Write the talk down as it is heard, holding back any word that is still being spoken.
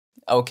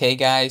Okay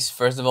guys,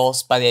 first of all,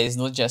 Spadia is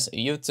not just a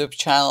YouTube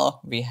channel.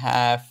 We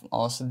have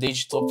also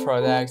digital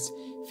products,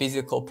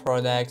 physical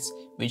products,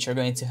 which are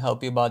going to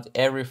help you about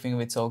everything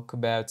we talk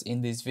about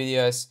in these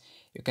videos.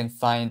 You can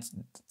find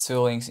two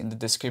links in the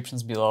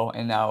descriptions below.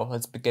 And now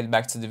let's get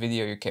back to the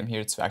video you came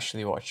here to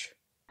actually watch.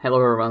 Hello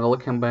everyone,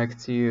 welcome back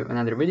to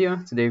another video.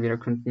 Today we are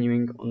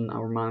continuing on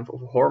our month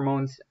of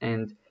hormones,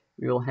 and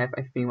we will have,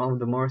 I think, one of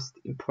the most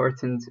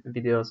important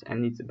videos,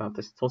 and it's about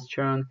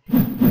testosterone,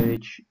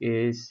 which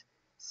is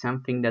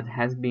something that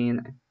has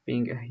been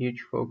being a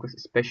huge focus,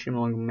 especially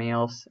among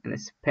males and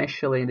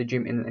especially in the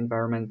gym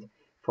environment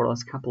for the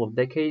last couple of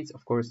decades,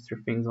 of course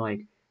through things like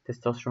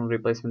testosterone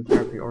replacement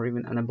therapy or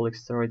even anabolic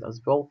steroids as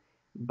well.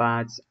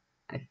 But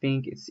I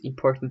think it's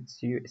important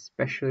to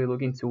especially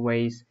look into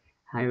ways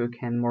how you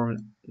can more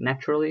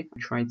naturally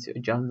try to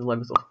adjust the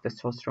levels of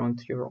testosterone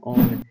to your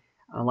own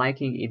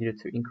liking, either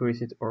to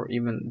increase it or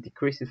even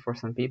decrease it for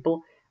some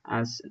people,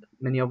 as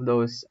many of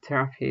those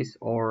therapies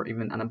or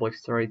even anabolic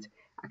steroids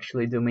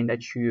actually do mean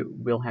that you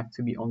will have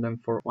to be on them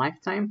for a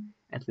lifetime.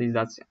 At least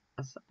that's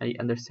as I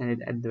understand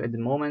it at the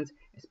moment,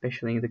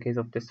 especially in the case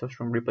of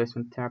testosterone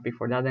replacement therapy,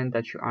 for that end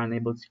that you are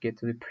unable to get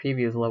to the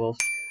previous levels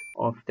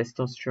of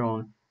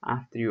testosterone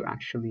after you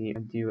actually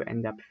do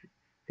end up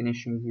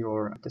finishing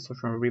your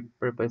testosterone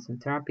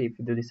replacement therapy, if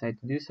you do decide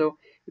to do so,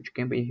 which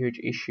can be a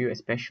huge issue,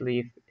 especially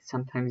if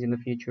sometimes in the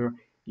future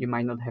you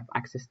might not have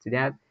access to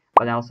that.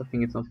 But I also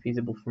think it's not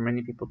feasible for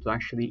many people to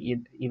actually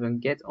even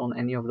get on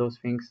any of those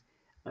things,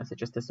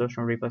 such as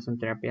testosterone replacement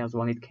therapy, as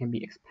one, it can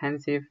be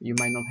expensive, you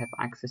might not have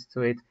access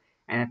to it,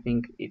 and I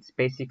think it's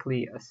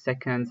basically a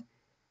second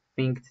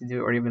thing to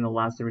do, or even a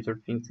last resort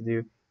thing to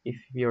do, if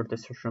your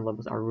testosterone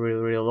levels are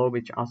really low,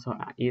 which also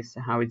is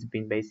how it's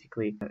been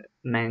basically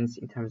meant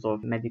in terms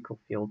of medical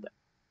field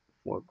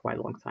for quite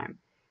a long time.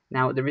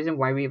 Now, the reason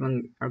why we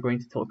even are going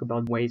to talk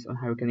about ways on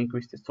how you can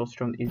increase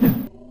testosterone is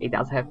that it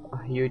does have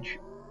a huge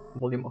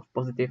volume of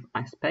positive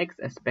aspects,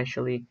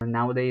 especially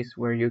nowadays,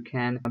 where you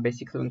can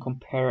basically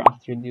compare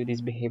after you do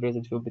these behaviors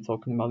that we'll be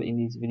talking about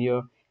in this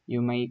video.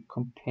 You may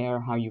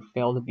compare how you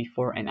felt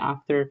before and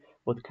after,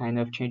 what kind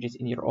of changes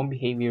in your own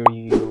behavior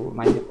you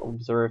might have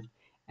observed,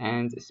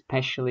 and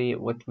especially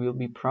what will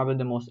be probably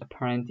the most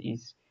apparent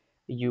is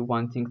you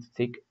wanting to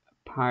take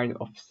part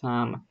of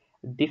some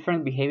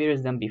different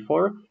behaviors than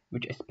before,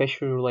 which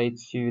especially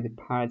relates to the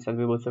parts that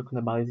we were talking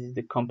about, is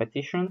the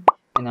competition,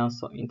 and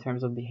also in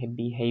terms of the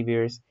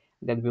behaviors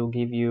that will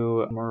give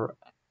you more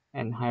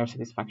and higher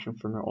satisfaction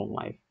from your own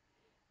life.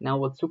 Now,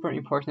 what's super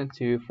important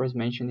to first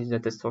mention is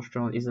that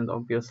testosterone isn't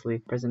obviously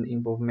present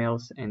in both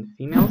males and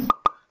females.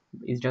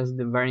 It's just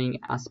the varying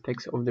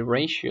aspects of the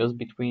ratios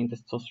between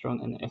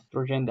testosterone and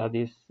estrogen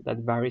that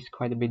varies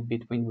quite a bit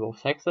between both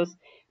sexes,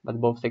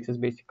 but both sexes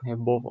basically have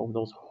both of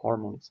those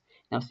hormones.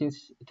 Now,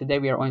 since today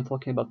we are only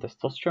talking about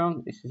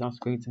testosterone, this is also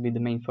going to be the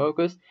main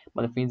focus,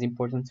 but I think it's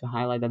important to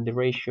highlight that the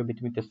ratio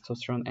between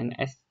testosterone and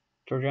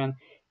estrogen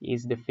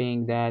is the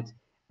thing that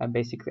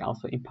basically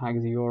also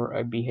impacts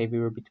your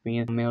behavior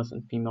between males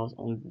and females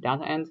on that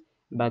end.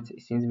 But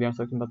since we are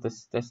talking about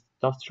this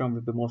testosterone,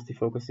 we'll be mostly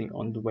focusing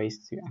on the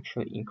ways to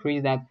actually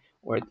increase that,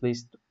 or at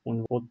least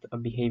on what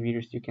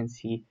behaviors you can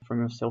see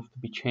from yourself to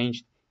be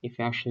changed if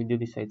you actually do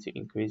decide to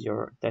increase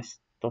your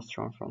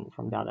testosterone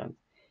from that end.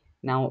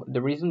 Now,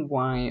 the reason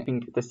why I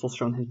think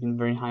testosterone has been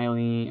very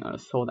highly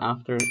sought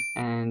after,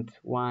 and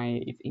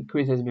why its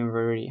increase has been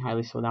very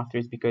highly sought after,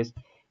 is because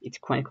it's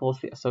quite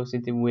closely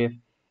associated with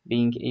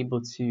being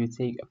able to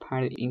take a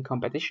part in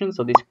competition.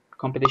 So this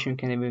competition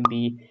can even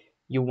be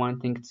you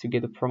wanting to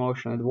get a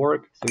promotion at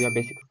work, so you are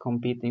basically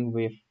competing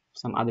with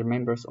some other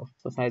members of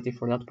society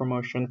for that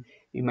promotion.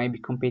 You might be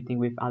competing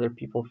with other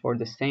people for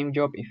the same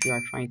job if you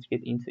are trying to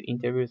get into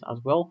interviews as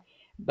well.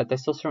 But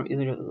testosterone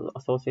isn't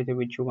associated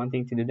with you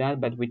wanting to do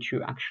that, but with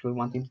you actually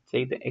wanting to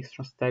take the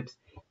extra steps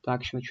to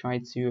actually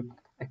try to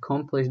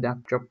accomplish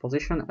that job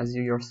position, as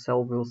you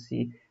yourself will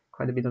see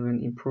quite a bit of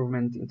an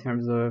improvement in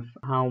terms of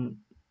how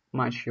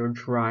much your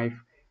drive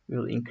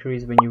will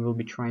increase when you will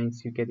be trying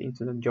to get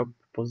into the job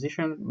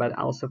position. But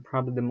also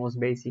probably the most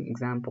basic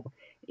example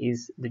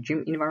is the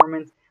gym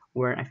environment,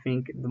 where I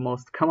think the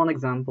most common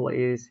example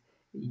is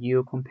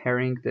you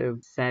comparing the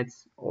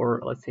sets,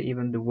 or let's say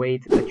even the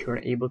weight that you're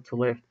able to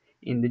lift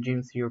in the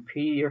gym to your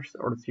peers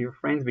or to your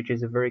friends, which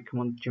is a very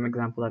common gym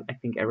example that I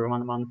think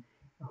everyone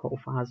of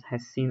us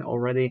has seen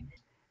already.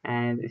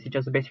 And it's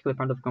just basically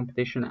part of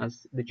competition,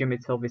 as the gym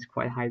itself is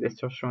quite high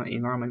testosterone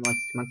environment.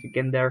 Once you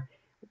get there,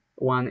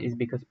 one is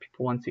because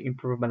people want to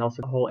improve, but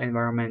also the whole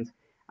environment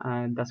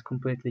does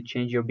completely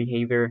change your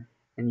behavior,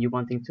 and you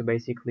wanting to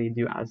basically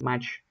do as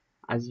much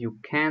as you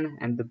can,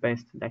 and the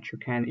best that you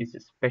can is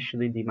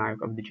especially the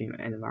mark of the gym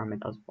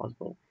environment as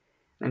possible.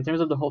 In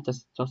terms of the whole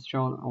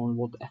testosterone, on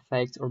what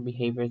effects or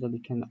behaviors that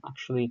it can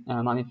actually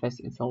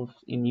manifest itself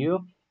in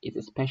you, it's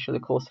especially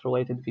close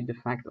related with the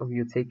fact of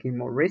you taking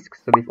more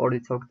risks. So we've already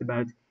talked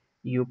about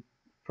you,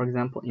 for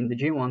example, in the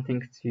gym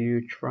wanting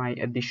to try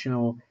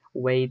additional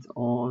weight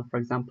on, for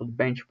example,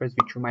 bench press,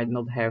 which you might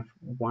not have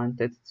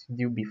wanted to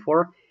do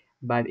before.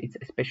 but it's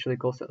especially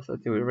also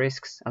associated with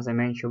risks, as I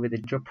mentioned, with the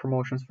job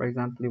promotions, for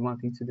example, you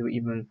wanting to do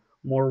even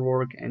more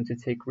work and to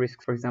take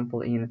risks, for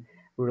example, in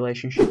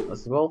relationships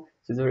as well.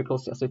 So it's very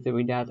closely associated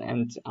with that,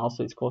 and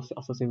also it's closely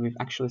associated with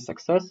actually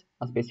success,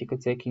 as basically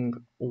taking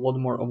a lot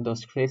more of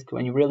those risks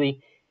when you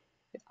really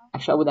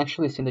actually, I would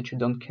actually say that you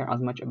don't care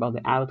as much about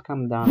the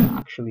outcome than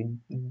actually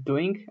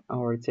doing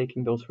or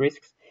taking those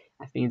risks.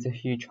 I think it's a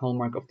huge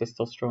hallmark of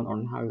testosterone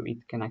on how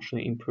it can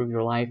actually improve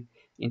your life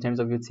in terms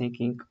of you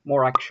taking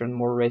more action,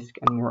 more risk,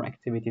 and more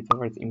activity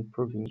towards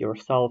improving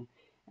yourself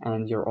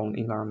and your own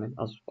environment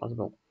as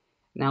well.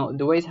 Now,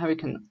 the ways how you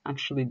can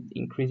actually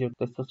increase your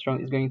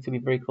testosterone is going to be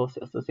very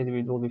closely associated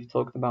with what we've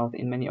talked about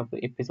in many of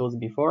the episodes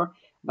before,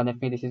 but I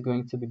think this is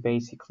going to be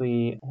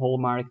basically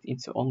hallmarked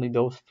into only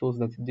those tools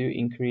that do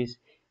increase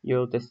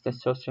your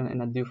testosterone,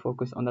 and I do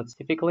focus on that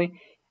specifically.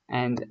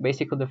 And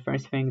basically, the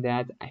first thing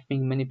that I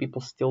think many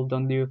people still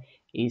don't do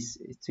is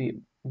to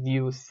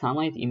view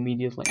sunlight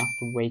immediately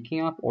after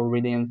waking up or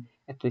within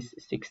at least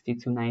 60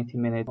 to 90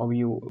 minutes of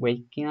you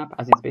waking up,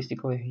 as it's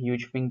basically a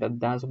huge thing that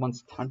does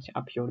once touch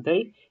up your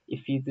day.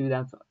 If you do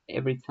that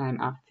every time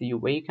after you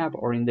wake up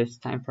or in this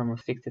time frame of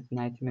 60 to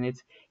 90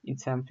 minutes,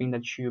 it's something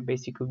that you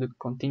basically do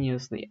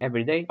continuously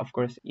every day. Of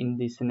course, in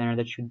this scenario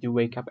that you do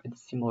wake up at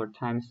similar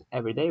times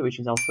every day, which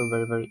is also a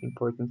very, very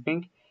important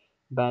thing.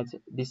 But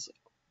this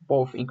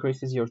both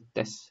increases your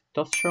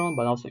testosterone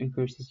but also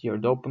increases your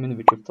dopamine,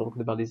 which we've talked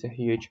about is a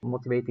huge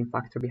motivating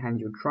factor behind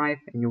your drive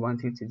and you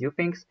wanting to do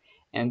things.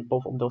 And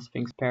both of those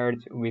things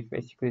paired with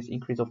basically this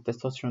increase of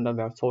testosterone that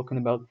we are talking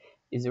about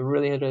is a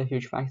really, really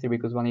huge factor,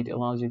 because one, it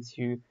allows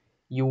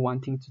you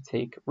wanting to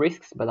take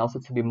risks but also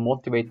to be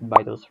motivated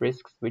by those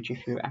risks, which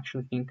if you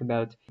actually think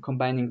about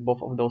combining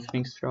both of those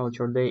things throughout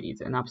your day,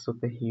 it's an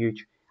absolutely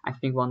huge, I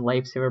think, one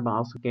lifesaver but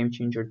also game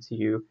changer to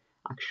you,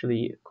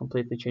 actually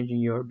completely changing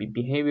your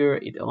behavior.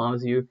 It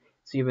allows you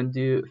to even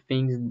do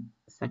things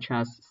such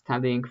as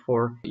studying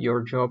for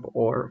your job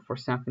or for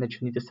something that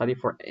you need to study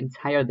for an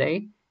entire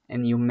day,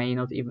 and you may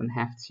not even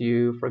have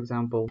to, for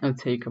example,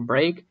 take a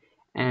break.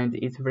 And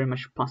it's very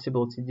much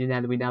possible to do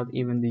that without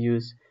even the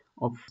use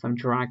of some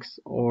drugs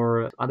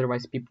or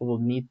otherwise people will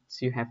need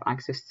to have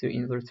access to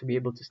in order to be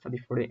able to study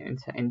for the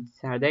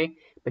entire day.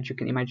 But you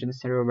can imagine a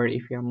scenario where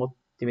if you are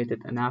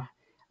motivated enough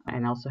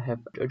and also have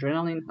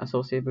adrenaline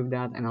associated with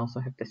that and also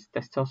have this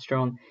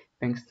testosterone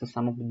thanks to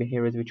some of the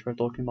behaviors which we're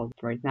talking about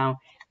right now,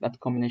 that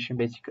combination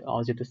basically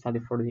allows you to study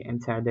for the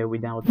entire day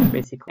without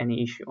basically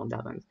any issue on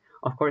that end.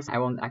 Of course, I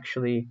won't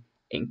actually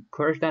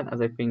encourage that,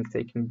 as I think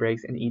taking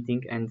breaks and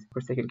eating and of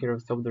course taking care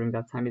of yourself during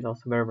that time is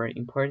also very, very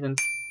important.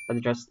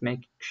 But just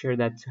make sure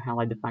that to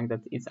highlight the fact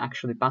that it's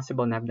actually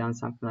possible, and I've done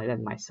something like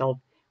that myself,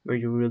 where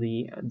you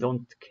really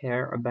don't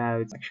care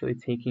about actually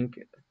taking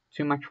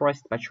too much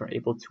rest, but you're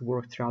able to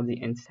work throughout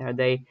the entire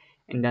day.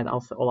 And that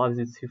also allows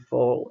you to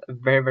fall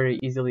very, very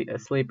easily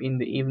asleep in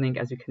the evening.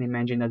 As you can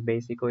imagine, that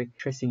basically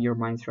stressing your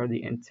mind throughout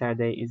the entire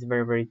day is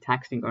very, very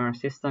taxing on your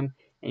system,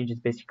 and you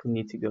just basically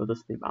need to go to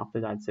sleep after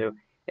that. So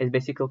it's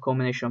basically a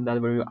combination of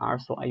that where you are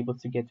so able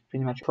to get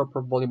pretty much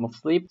proper volume of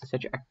sleep to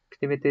such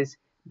activities,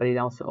 but it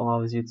also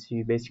allows you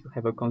to basically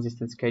have a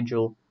consistent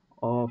schedule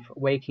of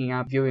waking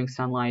up, viewing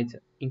sunlight,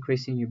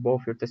 increasing you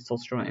both your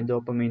testosterone and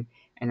dopamine,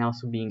 and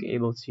also being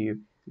able to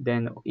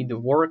then either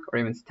work or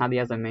even study,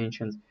 as I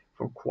mentioned,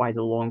 for quite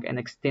a long and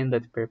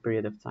extended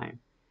period of time.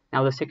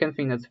 Now, the second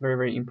thing that's very,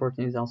 very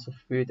important is also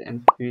food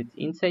and food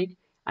intake,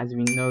 as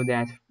we know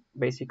that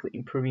basically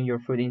improving your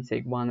food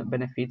intake, one,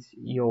 benefits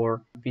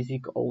your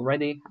physique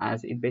already,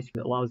 as it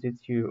basically allows you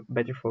to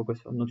better focus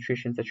on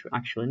nutrition that you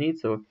actually need.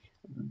 So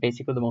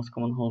basically the most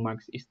common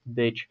hallmarks is to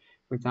ditch,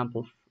 for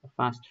example,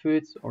 fast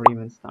foods or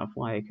even stuff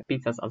like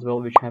pizzas as well,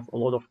 which have a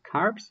lot of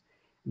carbs,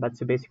 but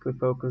to basically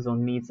focus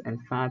on meats and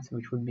fats,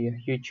 which would be a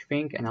huge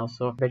thing, and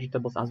also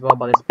vegetables as well,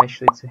 but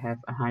especially to have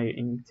a higher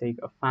intake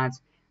of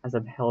fats, as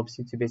that helps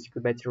you to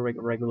basically better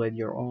regulate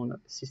your own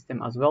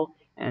system as well,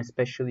 and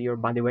especially your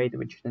body weight,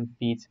 which then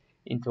feeds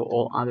into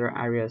all other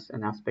areas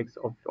and aspects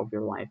of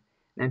your life.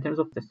 Now, in terms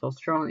of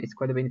testosterone, it's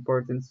quite a bit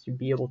important to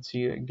be able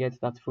to get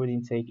that food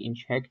intake in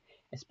check,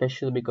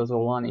 especially because,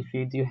 well, one, if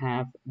you do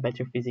have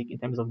better physique in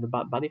terms of the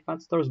body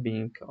fat stores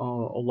being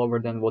lower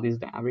than what is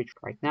the average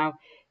right now,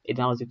 it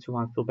allows you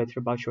to feel better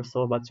about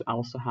yourself, but to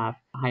also have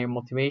higher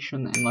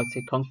motivation and, let's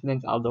say,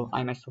 confidence, although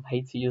I myself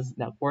hate to use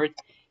that word,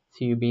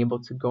 to be able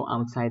to go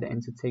outside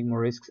and to take more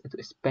risks, and to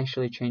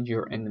especially change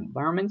your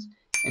environment,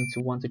 and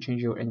to want to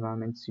change your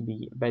environment to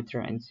be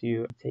better and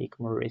to take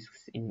more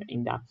risks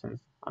in that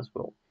sense as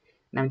well.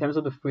 Now, in terms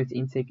of the food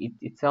intake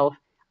itself,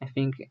 I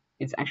think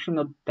it's actually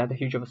not that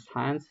huge of a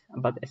science,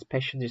 but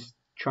especially just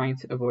trying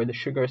to avoid the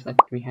sugars that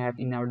we have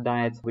in our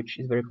diet, which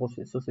is very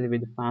closely associated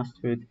with the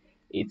fast food.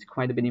 It's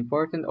quite a bit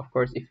important. Of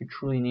course, if you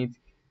truly need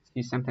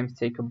to sometimes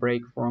take a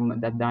break from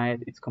that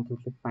diet, it's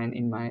completely fine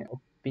in my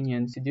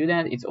opinion to do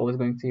that. It's always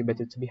going to be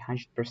better to be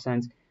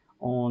 100%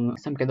 on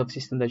some kind of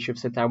system that you've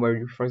set out where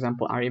you, for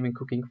example, are even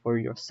cooking for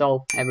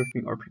yourself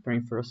everything or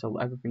preparing for yourself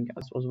everything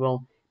as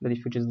well. But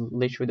if you just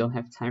literally don't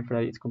have time for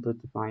that, it's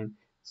completely fine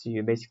So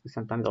you basically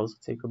sometimes also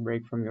take a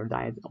break from your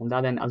diet on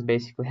that end, as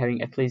basically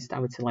having at least, I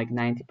would say, like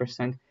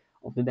 90%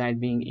 of the diet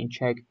being in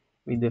check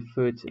with the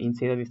food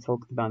intake that we've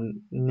talked about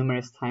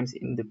numerous times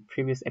in the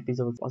previous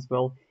episodes as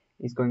well,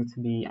 is going to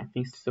be, I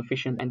think,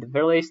 sufficient at the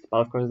very least.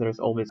 But of course, there's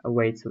always a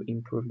way to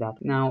improve that.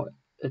 Now,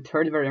 a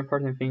third very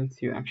important thing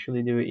to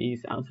actually do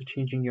is also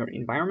changing your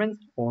environment,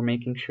 or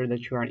making sure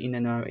that you are in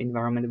an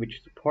environment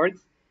which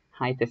supports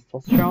high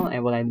testosterone.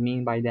 And what I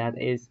mean by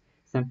that is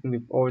something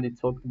we've already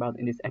talked about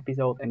in this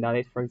episode, and that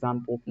is, for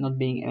example, not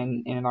being in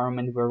an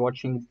environment where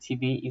watching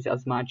TV is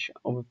as much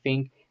of a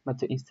thing, but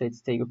to instead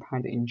take a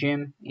part in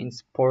gym, in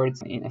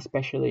sports, in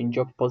especially in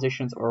job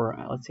positions, or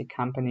let's say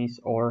companies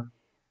or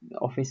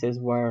offices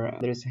where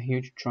there's a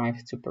huge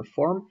drive to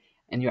perform,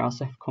 and you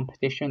also have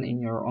competition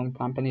in your own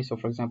company. So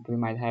for example, you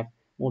might have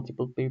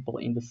multiple people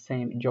in the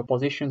same job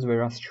positions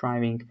where are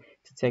striving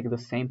to take the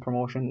same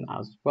promotion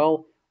as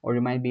well, or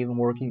you might be even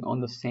working on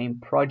the same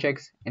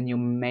projects, and you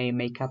may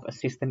make up a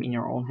system in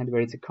your own head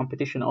where it's a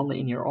competition only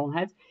in your own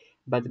head.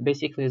 But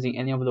basically, using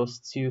any of those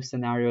two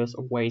scenarios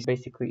or ways,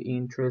 basically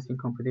introducing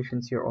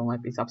competition to your own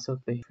life is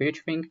absolutely a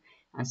huge thing.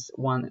 As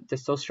one,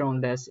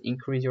 testosterone does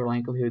increase your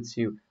likelihood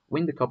to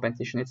win the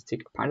competition, it's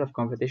take part of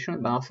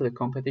competition, but also the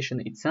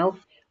competition itself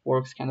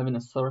works kind of in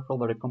a circle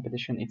where the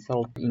competition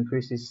itself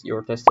increases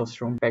your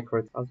testosterone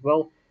backwards as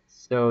well.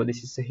 So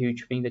this is a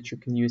huge thing that you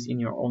can use in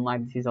your own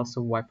life. This is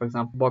also why, for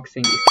example,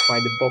 boxing is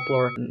quite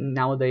popular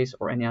nowadays,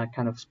 or any other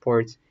kind of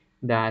sports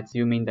that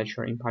you mean that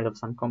you're in part of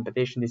some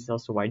competition. This is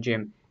also why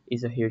gym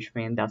is a huge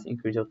thing and does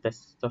increase your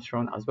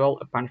testosterone as well,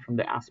 apart from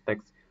the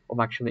aspects of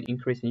actually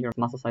increasing your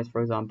muscle size,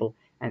 for example,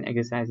 and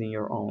exercising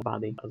your own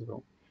body as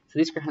well. So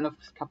these are kind of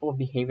a couple of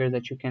behaviors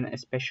that you can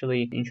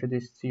especially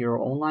introduce to your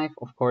own life.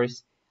 Of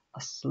course,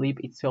 sleep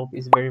itself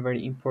is very,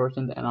 very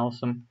important, and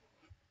also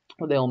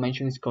what they'll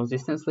mention is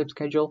consistent sleep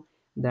schedule,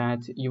 that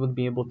you would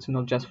be able to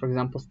not just, for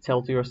example,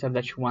 tell to yourself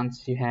that you want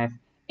to have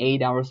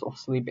 8 hours of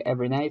sleep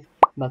every night,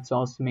 but to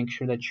also make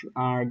sure that you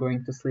are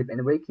going to sleep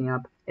and waking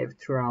up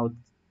throughout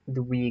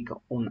the week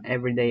on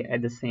every day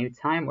at the same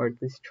time, or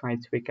at least try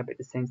to wake up at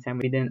the same time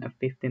within a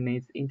 15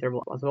 minutes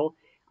interval as well,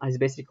 as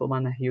basically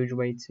one a huge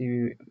way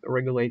to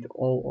regulate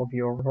all of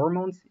your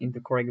hormones in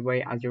the correct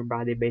way, as your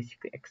body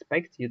basically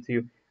expects you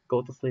to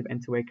go to sleep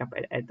and to wake up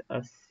at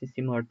a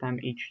similar time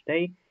each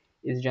day.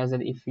 It's just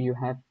that if you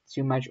have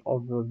too much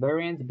of a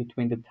variance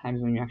between the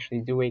times when you actually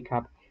do wake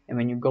up and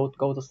when you go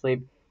to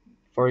sleep,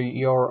 for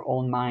your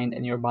own mind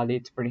and your body,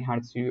 it's pretty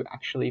hard to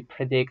actually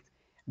predict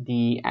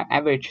the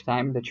average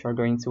time that you're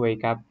going to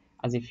wake up.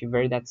 As if you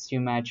vary that too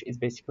much, it's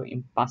basically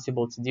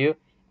impossible to do.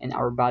 And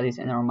our bodies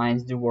and our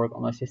minds do work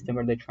on a system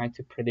where they try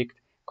to predict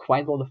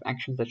quite a lot of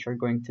actions that you're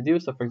going to do.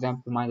 So for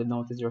example, you might have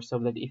noticed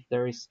yourself that if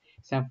there is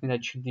something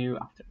that you do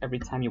after every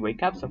time you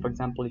wake up, so for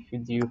example, if you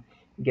do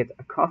get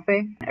a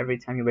coffee every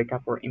time you wake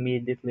up or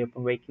immediately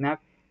upon waking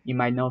up, you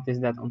might notice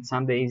that on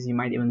some days you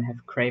might even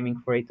have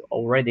craving for it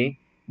already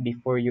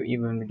before you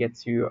even get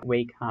to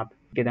wake up,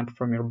 get up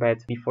from your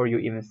bed, before you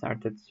even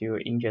started to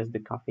ingest the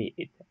coffee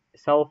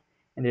itself.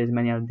 And there's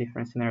many other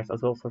different scenarios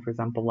as well. So for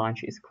example,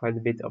 lunch is quite a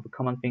bit of a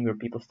common thing where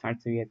people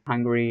start to get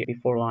hungry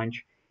before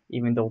lunch,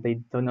 even though they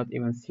do not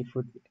even see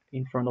food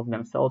in front of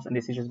themselves. And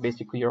this is just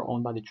basically your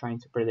own body trying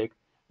to predict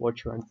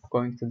what you are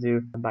going to do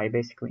by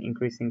basically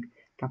increasing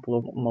a couple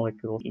of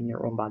molecules in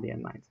your own body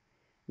and mind.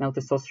 Now,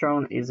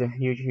 testosterone is a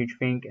huge, huge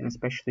thing, and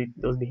especially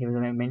those behaviors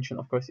that I mentioned.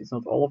 Of course, it's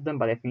not all of them,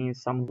 but I think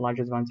it's some of the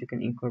largest ones you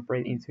can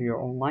incorporate into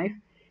your own life.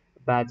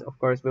 But of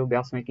course, we'll be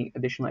also making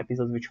additional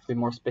episodes which will be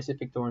more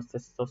specific towards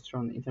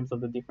testosterone in terms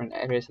of the different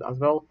areas as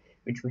well,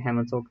 which we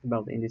haven't talked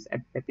about in this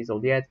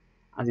episode yet,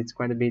 as it's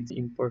quite a bit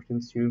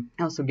important to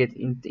also get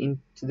into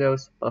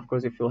those. But of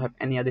course, if you'll have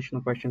any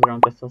additional questions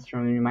around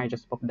testosterone, you might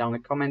just pop down a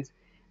comment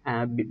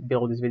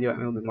below this video, and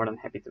we'll be more than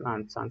happy to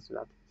answer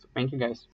that. So thank you guys.